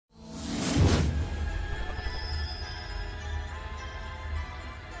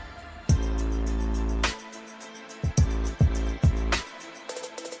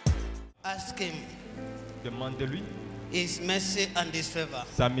Ask him. Demandez-lui His mercy and his favor.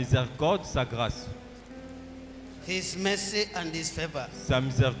 sa miséricorde, sa grâce. His mercy and his favor. Sa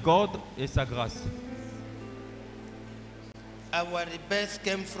miséricorde et sa grâce. Our rebirth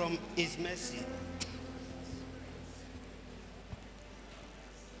came from his mercy.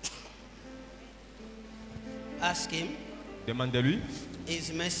 Ask him. Demandez-lui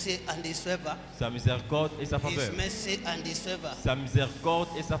His mercy and his favor. sa miséricorde et sa His faveur. mercy and his favor. Sa miséricorde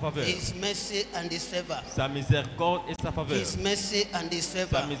et sa faveur. His mercy and his favor. Sa miséricorde et sa faveur. His mercy and his Sa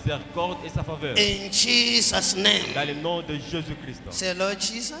favor. miséricorde et sa faveur. In Jesus' name. Dans le nom de Jésus-Christ. Say, Lord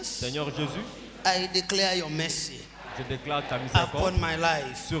Jesus, Seigneur Jésus, I declare your mercy je déclare ta miséricorde upon my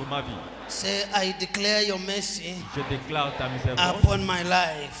life. sur ma vie. Say, I declare your mercy Je déclare ta miséricorde upon my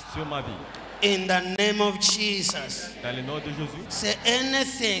life. sur ma vie. In the name of Jesus. Dans le nom de Jésus, Say,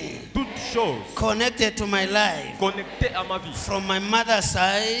 anything toute chose connected to my life connectée à ma vie, from my mother's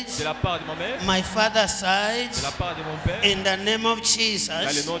side, de la part de ma mère, my father's side, de la part de mon père, in the name of dans le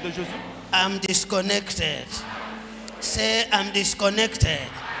Jesus, nom de Jésus, I'm disconnected. Say, I'm disconnected.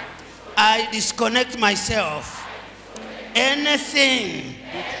 I disconnect myself. Anything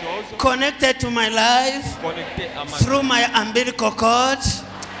toute chose connected to my life connectée à ma vie, through my umbilical cord,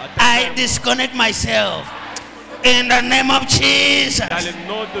 I disconnect myself. In the name of Jesus. dans le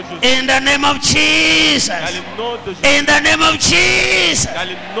nom de Jésus, In the name of Jesus. dans le nom de Jésus, In the name of Jesus. dans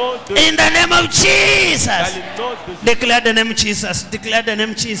le nom de In the name of dans Jesus. le nom de Jésus. Declare the name Jesus. Declare the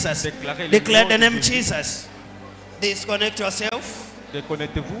name Jesus. Déclarez le Declare nom the de name Jésus. Jesus. Disconnect yourself.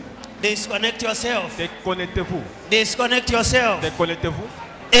 Déconnectez-vous, Disconnect yourself. déconnectez-vous, Disconnect yourself. déconnectez-vous,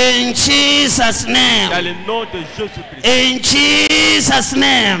 In Jesus' dans name. le nom de Jésus-Christ, In Jesus' dans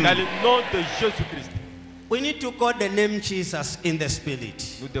name. le nom de Jésus-Christ. We need to call the name Jesus in the spirit.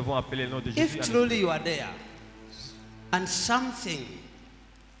 Nous devons appeler le nom de Jésus. If truly you are there and something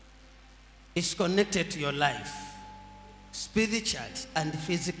is connected to your life, spiritually and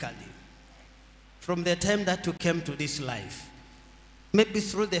physically, from the time that you came to this life, maybe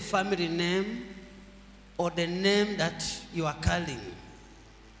through the family name or the name that you are calling,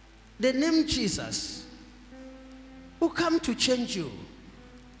 the name Jesus will come to change you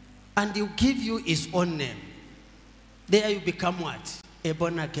and he'll give you his own name. There you become what? A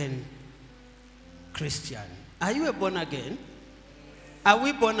born again Christian. Are you a born again? Are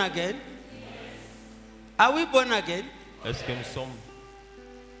we born again? Are we born again? Est-ce que nous sommes,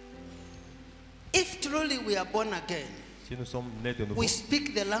 If truly we are born again, si nous sommes nés de nouveau, we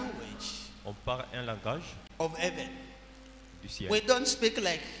speak the language on parle un langage of heaven. du ciel. We don't speak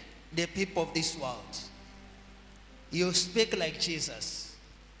like the people of this world. You speak like Jesus.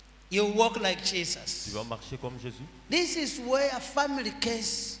 You walk like Tu Jesus. vas marcher comme Jésus. This is where a family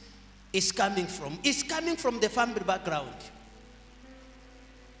case is coming from. It's coming from the family background.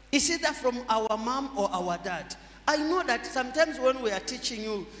 It's either from our mom or our dad. I know that sometimes when we are teaching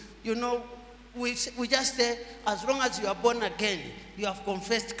you, you know, we just say, as long as you are born again, you have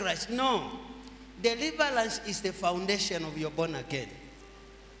confessed Christ. No. Deliverance is the foundation of your born again.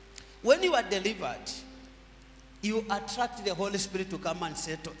 When you are delivered, you attract the Holy Spirit to come and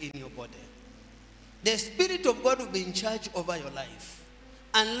settle in your body. The Spirit of God will be in charge over your life.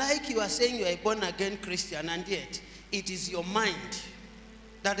 And like you are saying you are a born again Christian, and yet it is your mind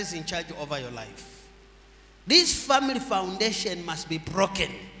that is in charge over your life. This family foundation must be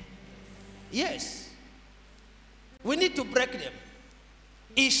broken. Yes. We need to break them.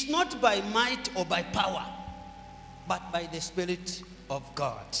 It's not by might or by power, but by the Spirit of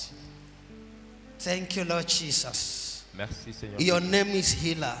God. Thank you, Lord Jesus. Merci Seigneur. Your name is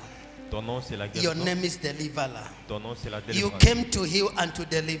healer. Ton nom c'est la Your guérison. name is deliverer. Ton nom c'est la You délivrance. came to heal and to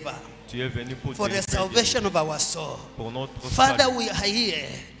deliver Tu es venu pour for the délivrer, salvation of our soul. pour notre Father, salut. we are here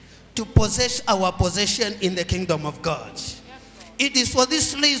to possess our possession in the kingdom of God. It is for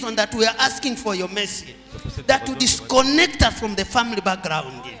this reason that we are asking for your mercy, that to disconnect us from the family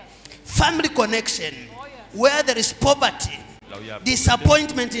background, family connection, where there is poverty, Là où il y a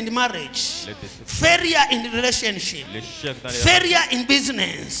disappointment in marriage, failure in relationship, l'échec dans les failure in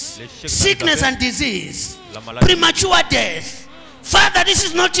business, sickness and disease, premature death. Father, this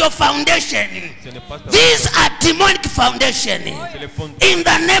is not your foundation. Ce n'est pas ta These are demonic foundation. c'est les fonds. In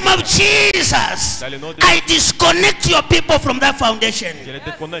the name of Jesus, Dans le nom de I disconnect your people from that foundation. Je les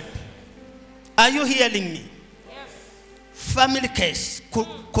déconnecte. Are you hearing me? Family case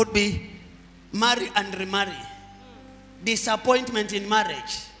could be marry and remarry, disappointment in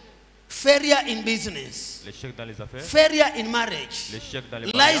marriage, failure in business, L'échec dans les affaires. failure in marriage, L'échec dans les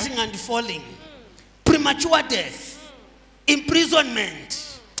rising mariages. and falling, premature death, imprisonment.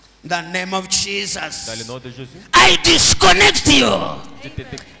 In the name of Dans le Jesus, nom de Jésus. I disconnect you. Je te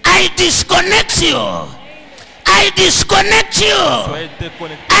déconnecte. I disconnect you. I disconnect you. Soyez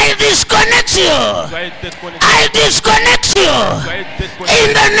déconnectés. I disconnect you. Soyez déconnectés. I disconnect you. Soyez déconnectés.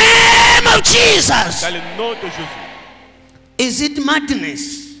 In the name of Jesus. Dans le nom de Jésus. Is it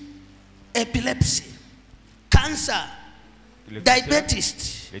madness, epilepsy, cancer, Le cancer,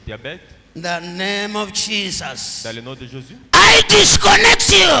 diabetes? le diabète. In the name of Jesus. Dans le nom de Jésus. I disconnect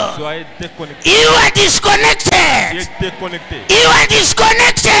you. Soyez déconnectés. You are Tu disconnected. es déconnecté. You are Tu es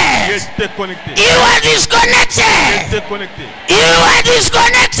disconnected. déconnecté. You are Tu es disconnected. déconnecté. You are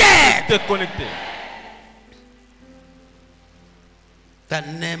disconnected. Déconnecté. The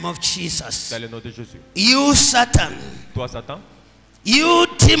name of Jesus. Dans le nom de Jésus. You Satan. Toi, Satan. You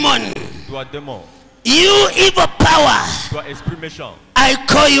demon. Toi, démon. You evil power. Toi, esprit méchant. I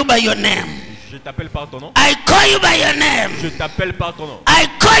call you by your name. Je t'appelle par ton nom. I call you by your name. Je t'appelle par ton nom. I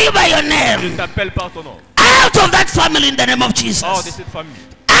call you by your Je name. t'appelle par ton nom. Out of that family in the name of Hors de Jesus. cette famille.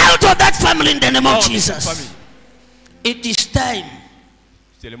 Out of that family in the name of Hors de cette Jesus. famille. It is time.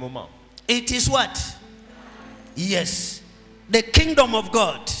 C'est le moment. It is what? Yes. The kingdom of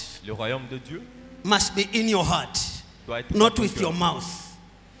God Le royaume de Dieu must be in your heart, doit être not dans ton with cœur. your mouth.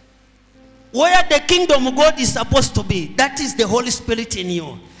 Where the kingdom of God is supposed to be, that is the Holy Spirit in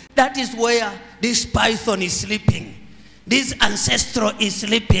you. That is where this python is sleeping. This ancestral is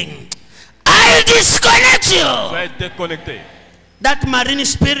sleeping. I disconnect you. Soyez déconnecté. That marine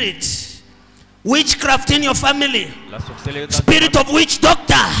spirit, witchcraft in your family, La sorcellerie dans spirit of witch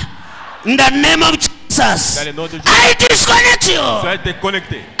doctor, in the name of Jesus, Dans le nom de Jésus. I disconnect you. Soyez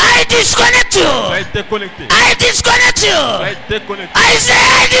déconnecté. I disconnect you. Soyez déconnecté. I disconnect you. Soyez déconnecté. I say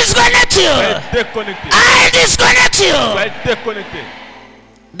I disconnect Soyez you. déconnecté. I disconnect you. Soyez déconnecté.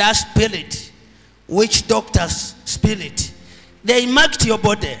 That spirit, witch doctor's spirit, they marked your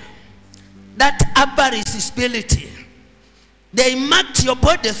body. That Abaris spirit, they marked your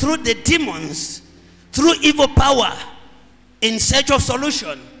body through the demons, through evil power, in search of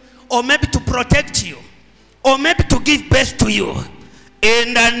solution, or maybe to protect you, or maybe to give birth to you.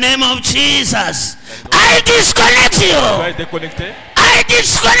 In the name of Jesus, I disconnect you. Soyez déconnecté. I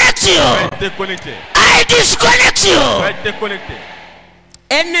disconnect you. Soyez déconnecté. I disconnect you. Soyez déconnecté.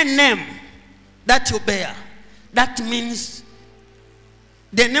 Any name that you bear, that means,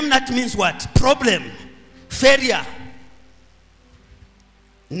 the name that means what? Problem, failure.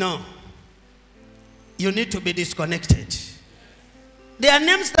 No. You need to be disconnected. There are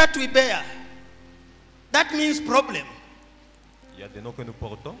names that we bear. That means problem. Il y a des noms que nous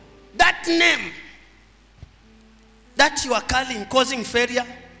portons. That name that you are calling, causing failure,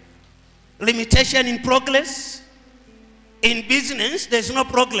 limitation in progress. In business, there's no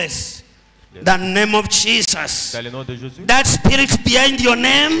progress. The name of Jesus. Dans le nom de Jésus. That spirit behind your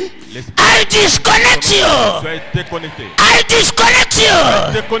name, I disconnect you. Soyez déconnecté. I disconnect you.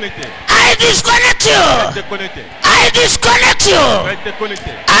 Soyez déconnecté. I disconnect Soyez you. déconnecté. I disconnect you. Soyez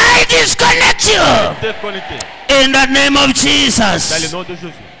déconnecté. I disconnect you. Déconnecté. In the name of Dans le Jesus. nom de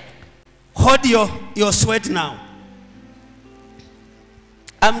Jésus. Hold your sweat now.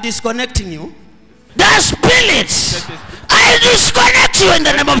 I'm disconnecting you. That spirit, I disconnect you in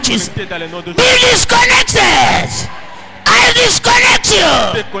the name of Jesus. Déconnecté dans le nom de Be Jésus. disconnected. I disconnect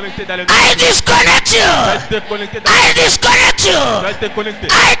you. Déconnecté dans le nom I de Jésus. disconnect you. Soyez déconnecté dans I disconnect you. Soyez déconnecté.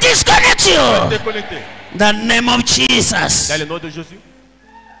 I disconnect Soyez you. déconnecté. The name of Jesus. Dans le nom de Jésus.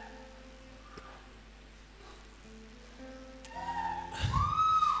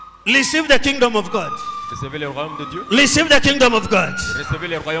 Receive the kingdom of God. Recevez le royaume de Dieu. Receive the kingdom of God. Recevez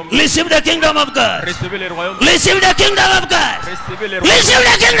le royaume de Receive the kingdom of God. Recevez le royaume de Receive the kingdom of God. Recevez le royaume. Receive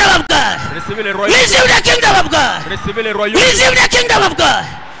the kingdom of God. Recevez le royaume. Receive the kingdom of God. Recevez le royaume. Receive the kingdom of God.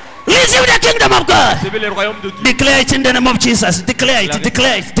 Receive the kingdom of God. Recevez le royaume de Dieu. Declare it in the name of Jesus. Declare it.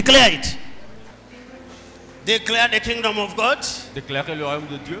 Declare it. Declare it. Declare the kingdom of God. Déclarez le royaume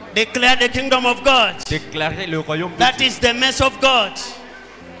de Dieu. Declare the kingdom of God. Déclarez le royaume de That Dieu. is the mess of God.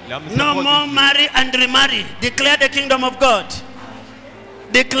 La No miséricorde more de Dieu. marry and remarry. Declare the kingdom of God.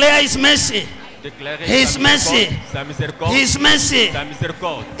 Declare His mercy. Déclarez His sa mercy. miséricorde, sa miséricorde, His mercy. sa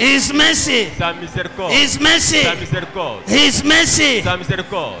miséricorde, His mercy. sa miséricorde, His mercy. sa miséricorde, His mercy. sa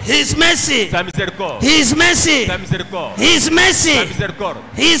miséricorde, His mercy. sa miséricorde, His mercy. sa miséricorde, His sa mercy. miséricorde,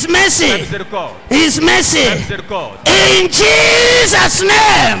 His sa mercy. miséricorde, His sa mercy. miséricorde. In Jesus'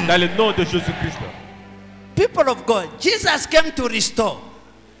 name. Dans le nom de Jésus-Christ. People of God, Jesus came to restore.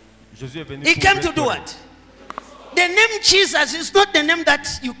 Jésus est venu He pour came to do restaurer. what? The name Jesus is not the name that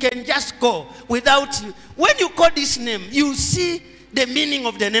you can just call without you. When you call this name, you see the meaning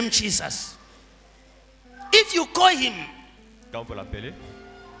of the name Jesus. If you call him, Quand on peut l'appeler,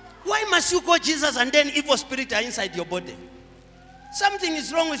 why must you call Jesus and then evil spirits are inside your body? Something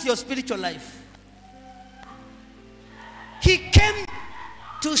is wrong with your spiritual life. He came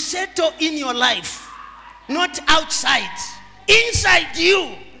to settle in your life, not outside, inside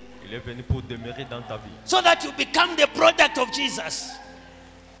you. Il est venu pour demeurer dans ta vie. So that you become the product of Jesus.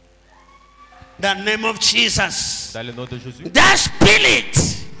 The name of Jesus. Dans le nom de Jésus. That spirit.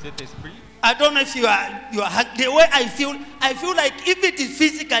 Cet esprit. I don't know if you are the way I feel like if it is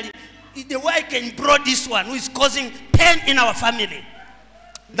physically, the way I can draw this one who is causing pain in our family.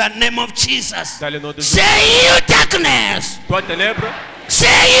 The name of Jesus. Dans le nom de Jésus. Say you darkness. Toi ténèbres. Say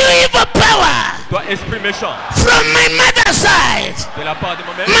you evil power. Toi esprit méchant. From my mother's side. De la part de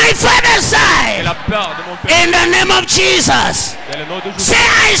ma mère. My father's De side. la part de mon père. In the name of Jesus. Dans le nom de Jésus. Say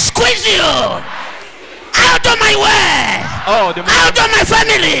I squeeze you out of my way. Hors de mon Out of my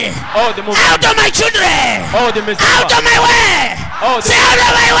family. Hors de mon Out of my children. Hors de mes Out of my way. Hors de Say out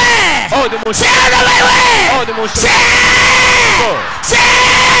of my way. Hors de mon Say out of my way. Hors de mon Say. Say.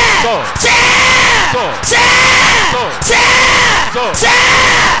 Sors. Say. Sors. Say. Sors. Say. Sors. Say.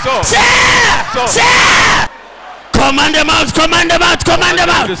 Sors. Say. Sors. Say. Command them out. Command them out. Command them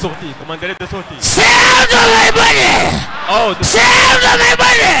out. De sortir. Commandez-les de sortir. Say out of my body. Hors de Say out of my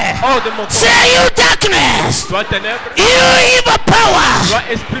body. Hors de mon corps. Say you darkness. Toi ténèbres. You evil power. Toi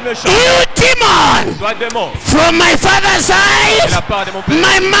esprit méchant. You demon. Toi démon. From my father's De side. la part de mon père.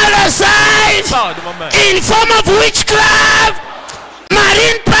 My mother's side. De la part de ma mère. In form of witchcraft.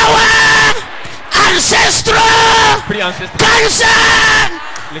 Marine power. Ancestral. Esprit ancestral. Cancer.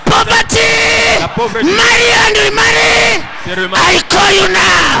 Poverty. La pauvreté. Marry and remarry. C'est remarquable. I call you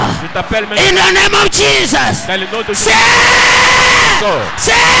now. Je t'appelle maintenant. In the name of Jesus. Dans le nom de Jésus. Say. Sors.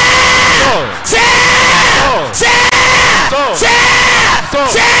 Say. Sors. Say. Sors. Say. Sors. Say.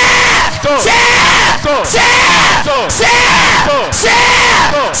 Sors. Say. Sors. Say. Sors. Say. Sors. Say. Sors. Say.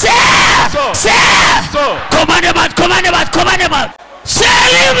 Sors. Say. Sors. Say. Sors. Command them out. Command them out. Command them out. Say,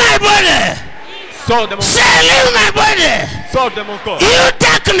 leave my body. Sors de mon Say, leave my body. Sors de mon corps. You Toi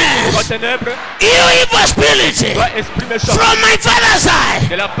darkness. ténèbres. You evil spirit. Toi esprit méchant. From my father's side.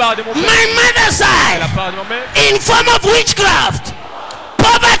 De la part de mon père. My mother's De la side. part de ma mère. In form of witchcraft.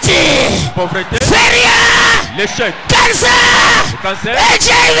 Poverty. Pauvreté. Failure. L'échec. Cancer. Le cancer.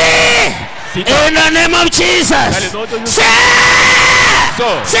 HIV. Sida. In the name of Jesus. Dans le nom de Jésus. Say.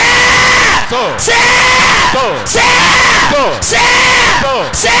 Sors. Say. Sors. Say. Sors. Say. Sors. Say. Sors.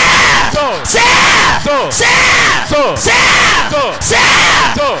 Say. Sors. Say. Sors. Say. Sors. Say. Sors. Say.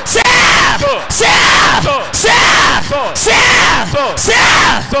 Sors. Say. Sors. Say. Sors. Say. Sors. Say. Sors. Say.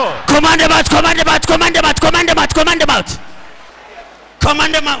 Sors. Command them out. Command them out. Command them out. Command them out. Command them out.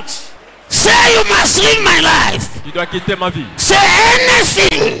 Command them out. Say you must leave my life. Tu dois quitter ma vie. Say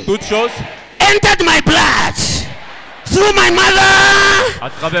anything Toute chose entered my blood through my mother, à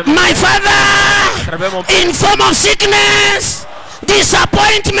travers my father, travers mon père. in form of sickness,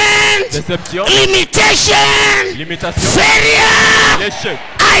 disappointment, Déception. limitation, Limitation. failure. L'échec.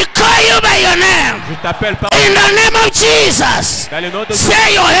 I call you by your name. Je t'appelle par In the name of Jesus. dans le nom de Jésus.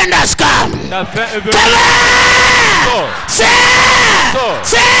 Say your hand has come. Ta fin est venue. Come on. Sors. Say. Sors.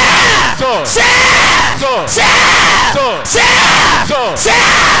 Say. Sors. Say. Sors. Say. Sors. Say. Sors. Say.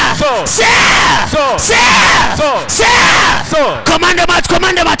 Sors. Say. Sors. Say. Sors. Say. Sors. Command them out.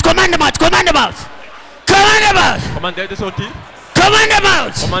 Command them out. Command them out. Command them out. Command them out. Commandez-les de sortir. Command them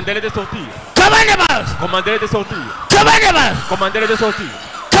out. Commandez-les de sortir. Command them out. Commandez-les de sortir. Command them out. Commandez-les de sortir.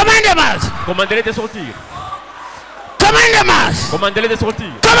 Command them out. Commandez-les de sortir. Command them out. Commandez-les de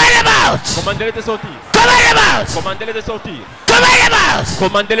sortir. Command them out. Commandez-les de sortir. Command them out. Commandez-les de sortir. Command them out.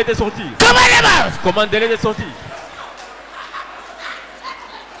 Commandez-les de sortir. Command them out. Commandez-les de sortir.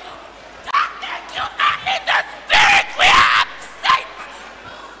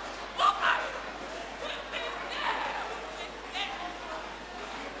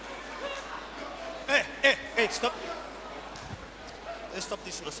 Hey, stop. Let's stop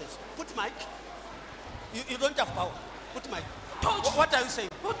this nonsense. Put mic. You don't have power. Put mic. What are you saying?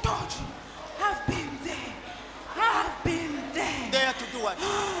 Who told you? I've been there. I've been there. There to do what?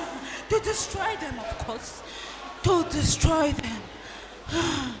 To destroy them, of course. To destroy them.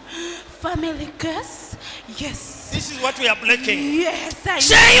 Family curse? Yes. This is what we are breaking. Yes, I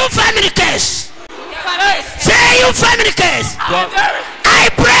Say you family curse. Say you family curse. I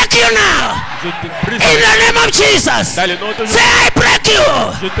break you now. Je te brise. In the name of Jesus. Dans le nom de Say Jésus. I break you.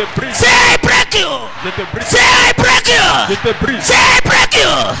 Je te brise. Say I break you. Je te brise. Say I break you. Je te brise. Say I break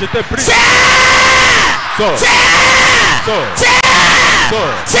you. Je te brise. Say. Sors. Say. Sors. Say.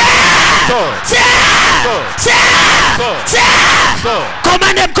 Sors. Say. Sors. Say. Sors. Say. Sors. Say. Sors.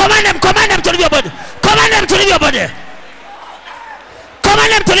 Command them to leave your body. Command them to leave your body. Command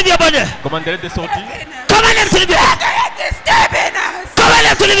Command them to leave your body. Commandez-les de sortir. Command them to leave your body. Disturbing us. Command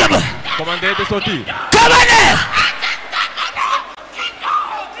them to leave your body. Commandez-les de sortir. Command them.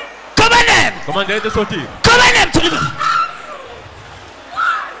 Command them. Commandez-les de sortir. Command them to leave.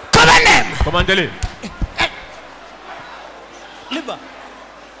 Command them. Commandez-les. Liver.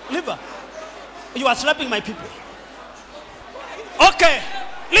 Liver. You are slapping my people. Okay.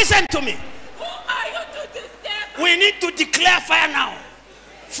 Listen to me. Who are you to disturb? We need to declare fire now.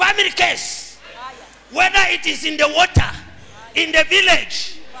 Family case. Whether it is in the water, in the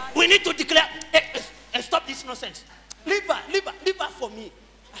village, we need to declare. Stop this nonsense. Leave her for me.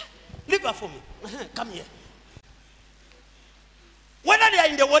 Leave her for me. Come here. Whether they are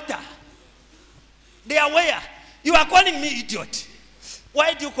in the water, they are where? You are calling me idiot.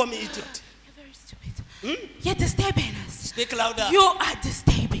 Why do you call me idiot? You're very stupid. You're disturbing us. Speak louder. You are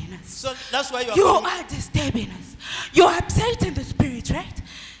disturbing us. So that's why you are You calling are disturbing us. You're upset in the spirit, right?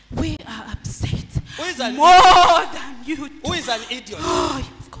 We are upset. Who is an more than you do. Who is an idiot? Oh,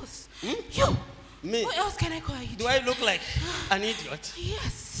 of course. You. Me. What else can I call you? Do I look like an idiot?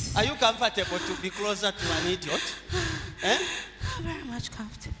 Yes. Are you comfortable to be closer to an idiot? Eh? Very much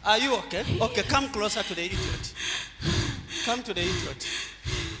comfortable. Are you okay? Okay, come closer to the idiot. Come to the idiot.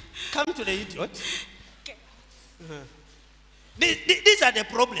 Come to the idiot. These are the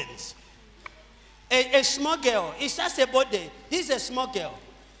problems. A small girl, it's just a body. This is a small girl.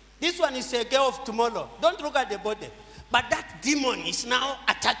 This one is a girl of tomorrow. Don't look at the body. But that demon is now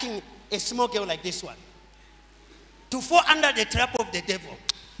attacking a small girl like this one. To fall under the trap of the devil.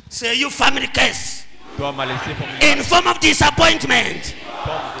 Say, you family curse. In form of disappointment.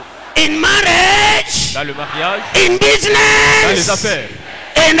 In marriage. Dans le mariage. In business. Dans les affaires.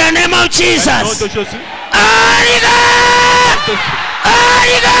 In the name of Jesus. Dans le nom de Jésus. Ariga!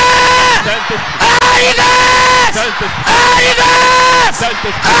 Ariga! Ariga! Ariga!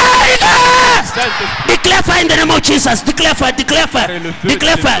 Declare fire in the name of Jesus. Declare fire. Declare fire.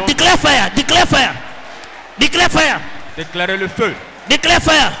 Declare fire. Declare fire. Declare fire. Declare fire. Déclarez le feu. Declare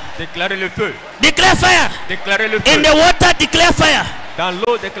fire. Déclarez le feu. Declare fire. Déclarez le In feu. the water, declare fire. Dans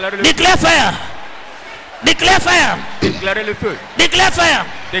l'eau, déclarez le feu. Declare fire. Declare fire. Déclarez le feu. Declare fire.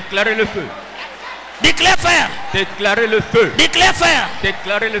 Déclarez le feu. Declare fire. Déclarez le feu. Declare fire.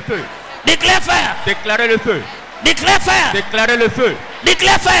 Déclarez le feu. Declare fire. Déclarez le feu. Declare fire. Déclarez le feu.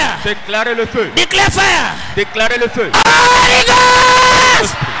 Declare fire. Déclarez le feu. Declare fire. Déclarez le feu. Holy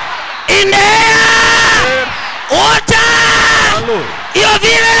Ghost. In the air. Water. Dans l'eau. Your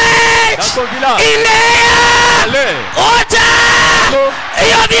village. Dans ton village. In the air. Allez. Water.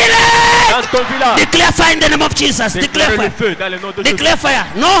 Your village. Dans ton village. Declare fire in the name of Jesus. Declare Déclarez le fire. feu dans le nom de Jésus. Declare fire.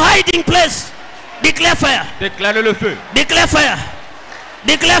 No hiding place. Declare fire. Déclarez le feu. Declare fire.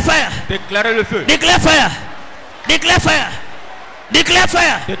 Declare fire. Déclarez le feu. Declare fire. Declare fire. Declare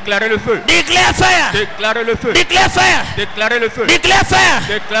fire. Déclarez le feu. Declare fire. Déclarez le feu. Declare fire. Déclarez le feu. Declare fire.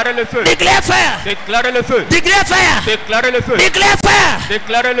 Déclarez le feu. Declare fire. Déclarez le feu. Declare fire. Déclarez le feu. Declare fire.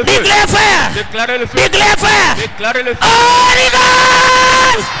 Déclarez le feu. Declare fire. Déclarez le feu. Declare fire. Déclarez le feu. Holy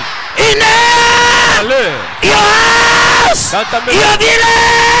Ghost. In there. Allez. Your house. Dans ta maison. Your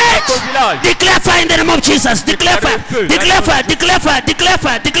village. Dans ton village. Declare fire in the name of Jesus. Declare fire. Déclarez le feu. Declare fire. Declare fire. Declare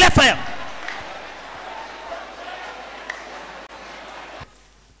fire. Declare fire.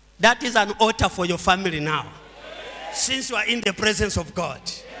 That is an altar for your family now. Since you are in the presence of God.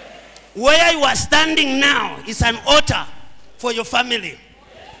 Where you are standing now is an altar for your family.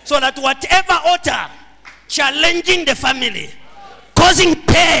 So that whatever altar challenging the family, causing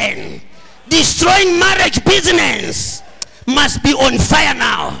pain, destroying marriage business, must be on fire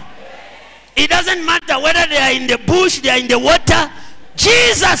now. It doesn't matter whether they are in the bush, they are in the water.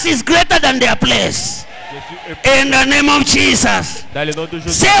 Jesus is greater than their place. In the name of Jesus. Dans le nom de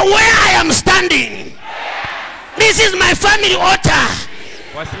Jésus. Say where I am standing. This is my family altar.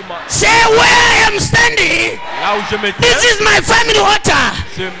 Voici Say where I am standing. là où je me This tiens. is my family altar.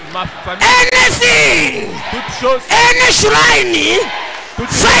 C'est ma famille. Anything, Toutes choses. any shrine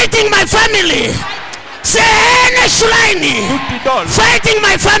fighting my family. Say any shrine Toute idole. fighting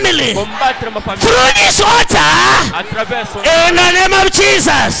my family. Combattre ma famille. Through this altar. À travers son. In the name of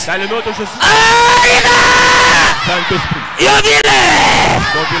Jesus. Dans le nom de Jésus. Saint-Esprit. Your village.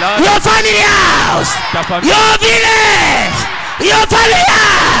 Ton village. Your family house. Ta famille. Your village. Your family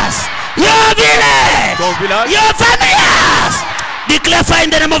house. Your village. Ton village. Your family house. Declare fire in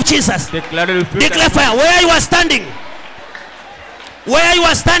the name of Jesus. Déclarez le feu. Declare fire. Where you are standing. Where you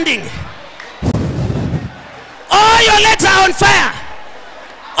are standing. All your legs are on fire.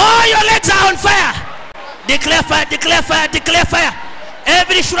 All your legs are on fire. Declare fire. Declare fire. Declare fire.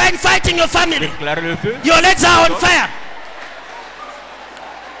 Every shrine fighting your family. Déclarez le feu. Your legs are on fire.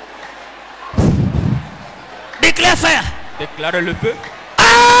 Declare fire. Déclare le feu.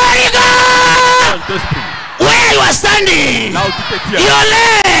 Holy Ghost. Saint-Esprit. Where you are standing. Là où tu te tiens. Your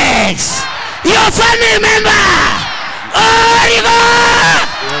legs. Your family member. Holy Ghost.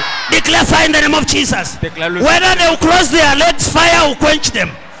 Declare fire in the name of Jesus. Déclare le feu. Whether they will cross their legs, fire will quench them.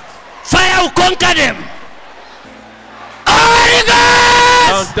 Fire will conquer them. Holy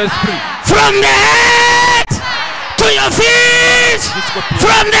Ghost. Saint-Esprit. From the head to your feet.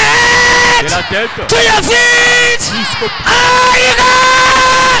 From the head De la tête. to your feet. Jusqu'au Holy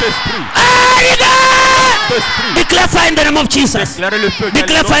Ghost. Saint-Esprit. Holy Ghost. Saint-Esprit. Declare fire in the name of Jesus. Déclare le feu.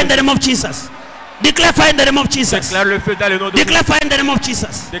 Declare fire in the name of Jesus. Declare fire in the name of Jesus. Déclare le feu dans le nom de Jésus. Declare fire in the name of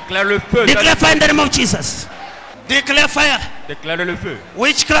Jesus. Déclare le feu. Declare fire in the name of Jesus. Declare fire. Déclare le feu.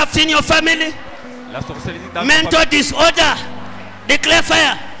 Witchcraft in your family. La sorcellerie dans ta Mental famille. disorder. Declare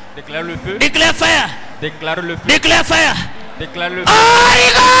fire. Déclare le feu. Declare fire. Déclare le feu. Declare fire. Déclare le feu. Holy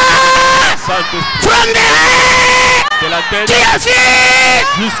Ghost. Saint-Esprit. From the head De la to tête your feet.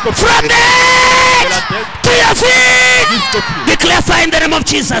 jusqu'au From the de la head tête to your feet. jusqu'au pied. Declare fire in the name of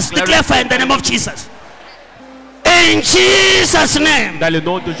Jesus. Declare fire in the name of Jesus. In Jesus' name. Dans le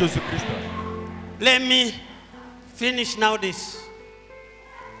nom de Jésus-Christ. Let me finish now this.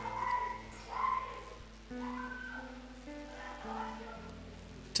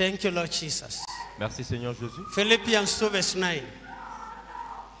 Thank you, Lord Jesus. Merci Seigneur Jésus. Philippians 2 verse 9.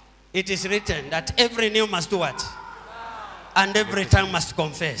 It is written that every knee must do what? And every tongue must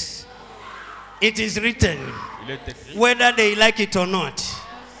confess. It is written, Il est écrit. whether they like it or not,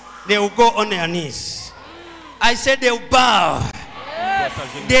 they will go on their knees. I said they will bow.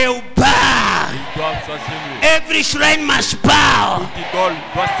 They will bow. Ils doivent s'agenouiller. Every shrine must bow. Tout idole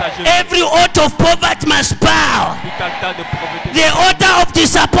doit s'agenouiller. Every altar of poverty must bow. Tout altar de pauvreté. The altar of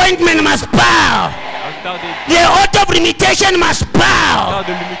disappointment must bow. Altar de The altar of limitation must bow. altar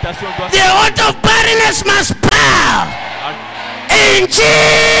de limitation doit The altar of barrenness must bow. In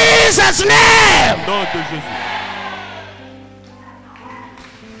Jesus' name. Au nom de Jésus.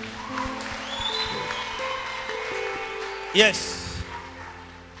 Yes.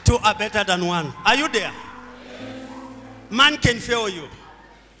 Two are better than one. Are you there? Man can fail you.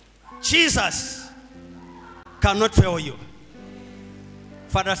 Jesus cannot fail you.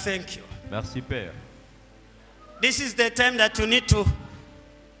 Father, thank you. Merci Père. This is the time that you need to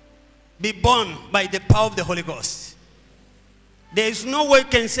be born by the power of the Holy Ghost. There is no way you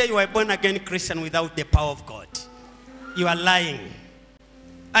can say you are a born again Christian without the power of God. You are lying.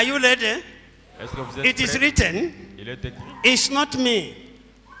 Are you ready? Est-ce que vous êtes It is prêts? written, Il est écrit. it's not me.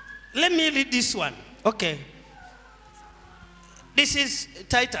 Let me read this one. Okay. This is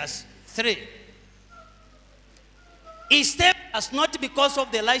Titus 3. He saved us not because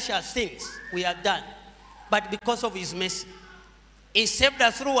of the Elisha's things we have done, but because of his mercy. He saved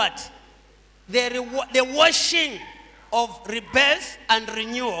us through what? The washing of rebirth and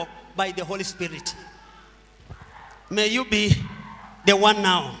renewal by the Holy Spirit. May you be the one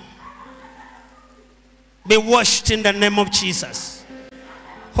now. Be washed in the name of Jesus.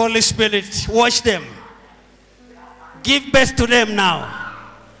 Holy Spirit, wash them. Give birth to them now.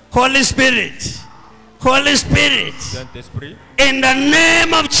 Holy Spirit. Holy Spirit. Saint-Esprit. In the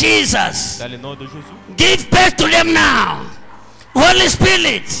name of Jesus. Dans le nom de Jésus. Give birth to them now. Holy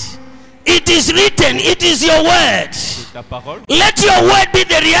Spirit. It is written. It is your word. Que ta parole. Let your word be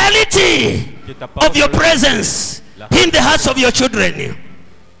the reality Que ta parole of your soit presence in the hearts of your children.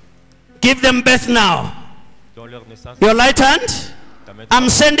 Give them birth now. dans leur naissance. Your right hand, Ta main I'm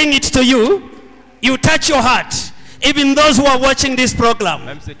sending it to you. You touch your heart. Even those who are watching this program,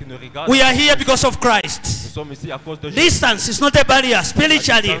 même ceux qui nous regardent, we are here because of nous Christ. sommes ici à cause de Jésus. Distance is not a barrier. La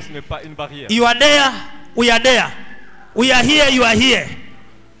Spiritually, distance n'est pas une barrière. you are there, we are there. We are here, you are here.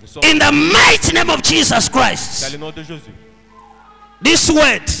 Nous sommes In the mighty name of Jesus dans Christ. le nom de Jésus. This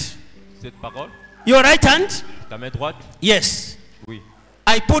word, Cette parole, your right hand, ta main droite, yes. oui.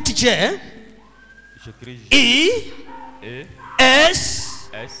 I put J, J'écris J, E, E, S,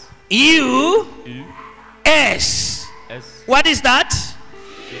 S, U, U, S. S. What is that?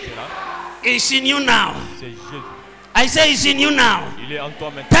 Et c'est là. It's in you now. C'est Jésus. I say it's in you now. Il est en toi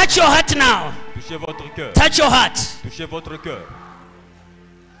maintenant. Touch your heart now. Touchez votre cœur. Touch your heart. Touchez votre cœur.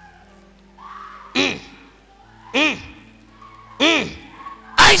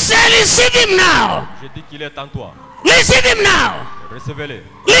 I say receive him now. Je dis qu'il est en toi. Receive him now. Recevez-les.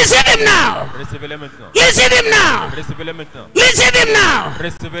 Receive him now. Recevez-les maintenant. Receive him now. Recevez-les maintenant. Receive him now.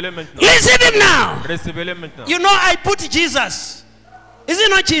 Recevez-les maintenant. Receive him now. Recevez-les maintenant. You know, I put Jesus. Is it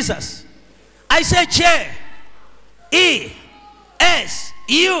not Jesus? I say J, E, S,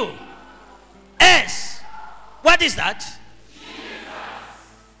 U, S. What is that?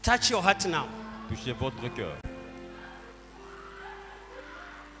 Touch your heart now. Touchez votre cœur.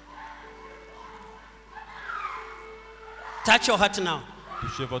 Touch your heart now.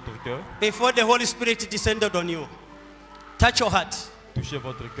 Touchez votre cœur. Before the Holy Spirit descended on you. Touch your heart. Touchez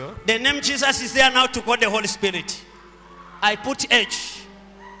votre cœur. The name Jesus is there now to call the Holy Spirit. I put H.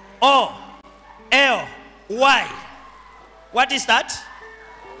 O. L. Y. What is that?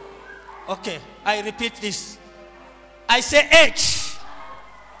 Okay, I repeat this. I say H.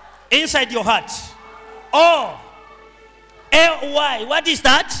 Inside your heart. O. L. Y. What is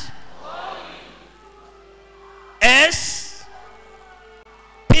that? S.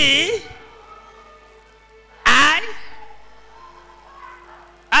 P. I.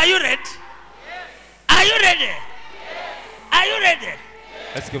 Are you ready? Yes. Are you ready? Yes. Are you ready?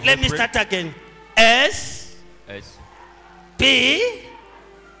 Est-ce que vous Let me êtes prêts? start again. S. S. P.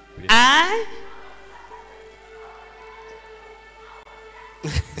 I.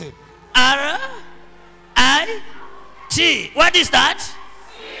 R. I. T. What is that?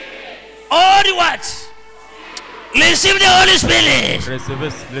 All the what? Receive the Holy Spirit.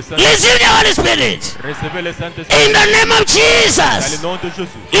 Recevez le Saint-Esprit. Receive the Holy Spirit. Recevez le Saint-Esprit. In the name of Dans le Jesus. nom de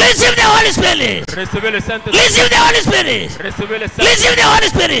Jésus. Receive the Holy Spirit. Recevez le Saint-Esprit. Receive the Holy Spirit. Recevez le Saint-Esprit. Receive the Holy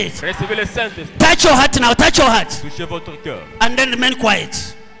Spirit. Recevez le Saint-Esprit. Touch your heart now. Touch your heart. Touchez votre cœur And then remain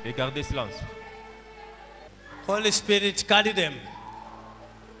quiet. et gardez silence. Holy Spirit, carry them.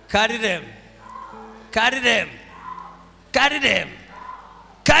 Carry them. Carry them. Carry them.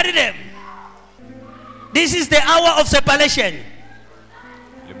 Carry them. This is the hour of separation.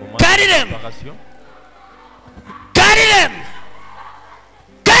 Le moment Carry de them. séparation. Carry them.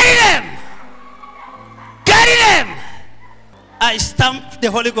 Carry them. Carry them. I stamp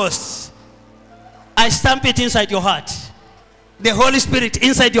the Holy Ghost. I stamp it inside your heart. The Holy Spirit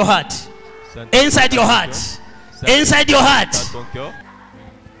inside your heart. Saint-Esprit Inside your heart. Saint-Esprit Inside your heart. dans ton cœur.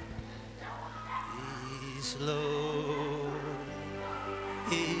 He's Lord.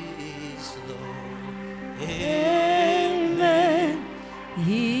 He's Lord. Amen.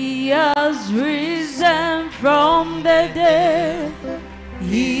 He has risen from the dead.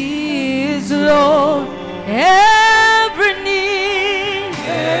 He is Lord. Every knee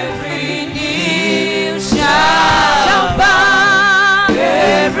shall bow.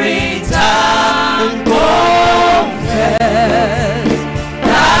 Every tongue confess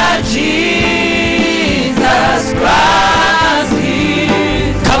that Jesus Christ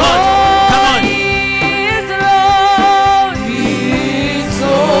is Come on, come on. He is Lord. He is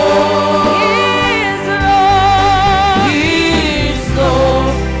Lord. He is Lord. He is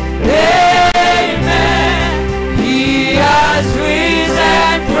Lord. Amen.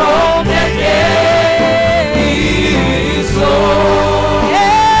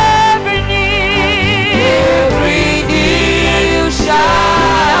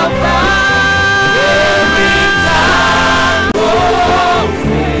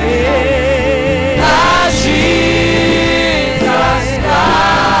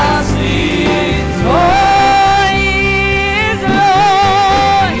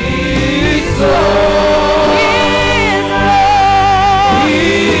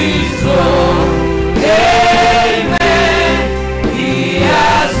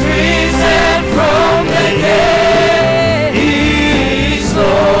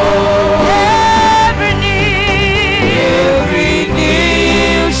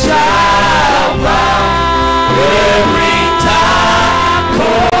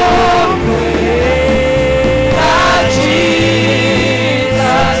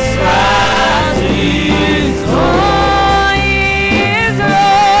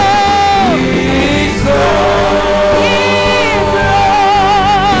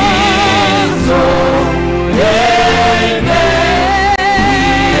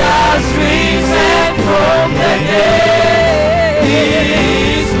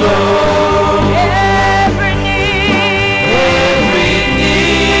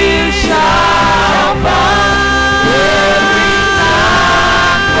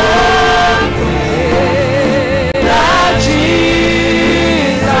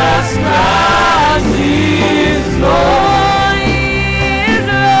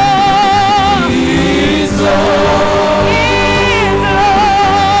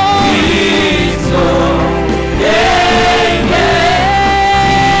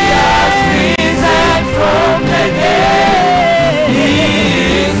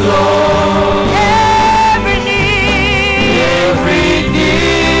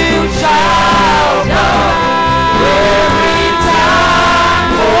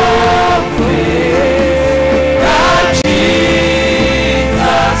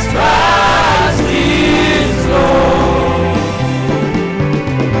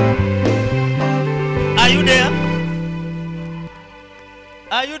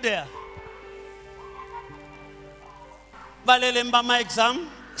 remember my exam?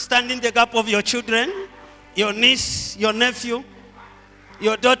 Stand in the gap of your children, your niece, your nephew,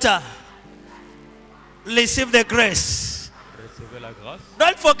 your daughter. Receive the grace. Recevez la grâce.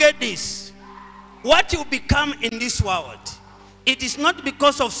 Don't forget this. What you become in this world, it is not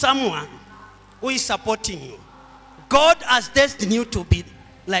because of someone who is supporting you. God has destined you to be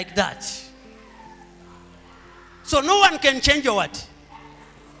like that. So no one can change your what?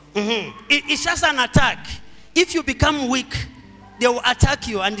 It's just an attack. If you become weak, they will attack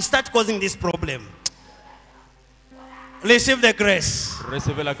you and start causing this problem. Receive the grace.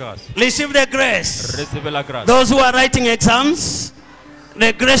 Recevez la grâce. Receive the grace. Recevez la grâce. Those who are writing exams,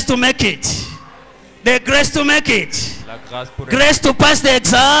 the grace to make it. The grace to make it. La grâce pour Grace to pass the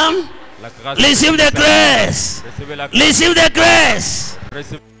exam. la grâce. Receive the grace. Recevez la grâce. Receive the grace.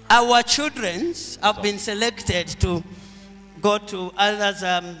 Recevez Our children have been selected to go to others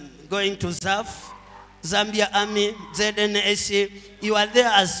going to ZAF, Zambia Army, ZNSC. You are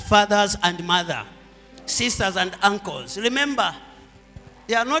there as fathers and mother, sisters and uncles. Remember,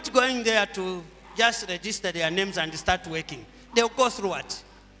 they are not going there to just register their names and start working. They'll go through what?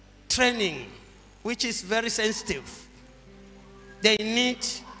 Training, which is very sensitive. They need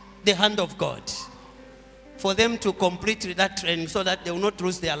the hand of God for them to complete that training so that they will not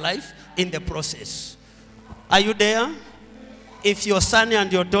lose their life in the process. Are you there? If your son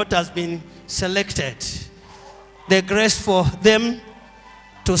and your daughter has been selected, the grace for them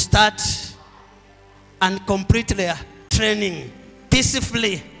to start and complete their training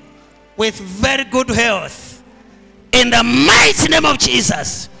peacefully with very good health. In the mighty name of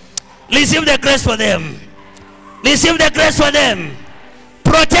Jesus, receive the grace for them. Receive the grace for them.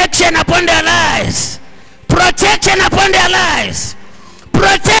 Protection upon their lives. Protection upon their lives.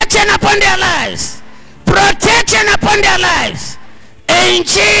 Protection upon their lives. Protection upon their lives. In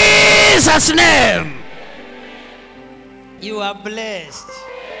Jesus' name. You are blessed.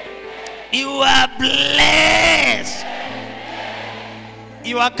 You are blessed.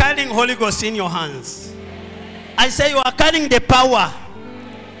 You are carrying Holy Ghost in your hands. I say you are carrying the power.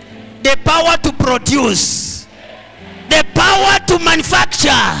 The power to produce. The power to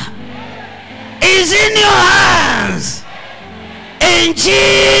manufacture is in your hands. In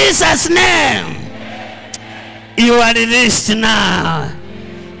Jesus' name. You are released now.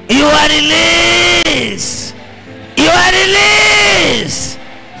 You are released. You are released.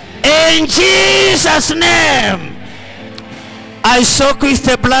 In Jesus' name. I soak with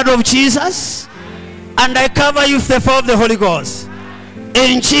the blood of Jesus and I cover you with the fire of the Holy Ghost.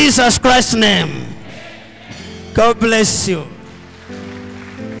 In Jesus Christ's name. God bless you.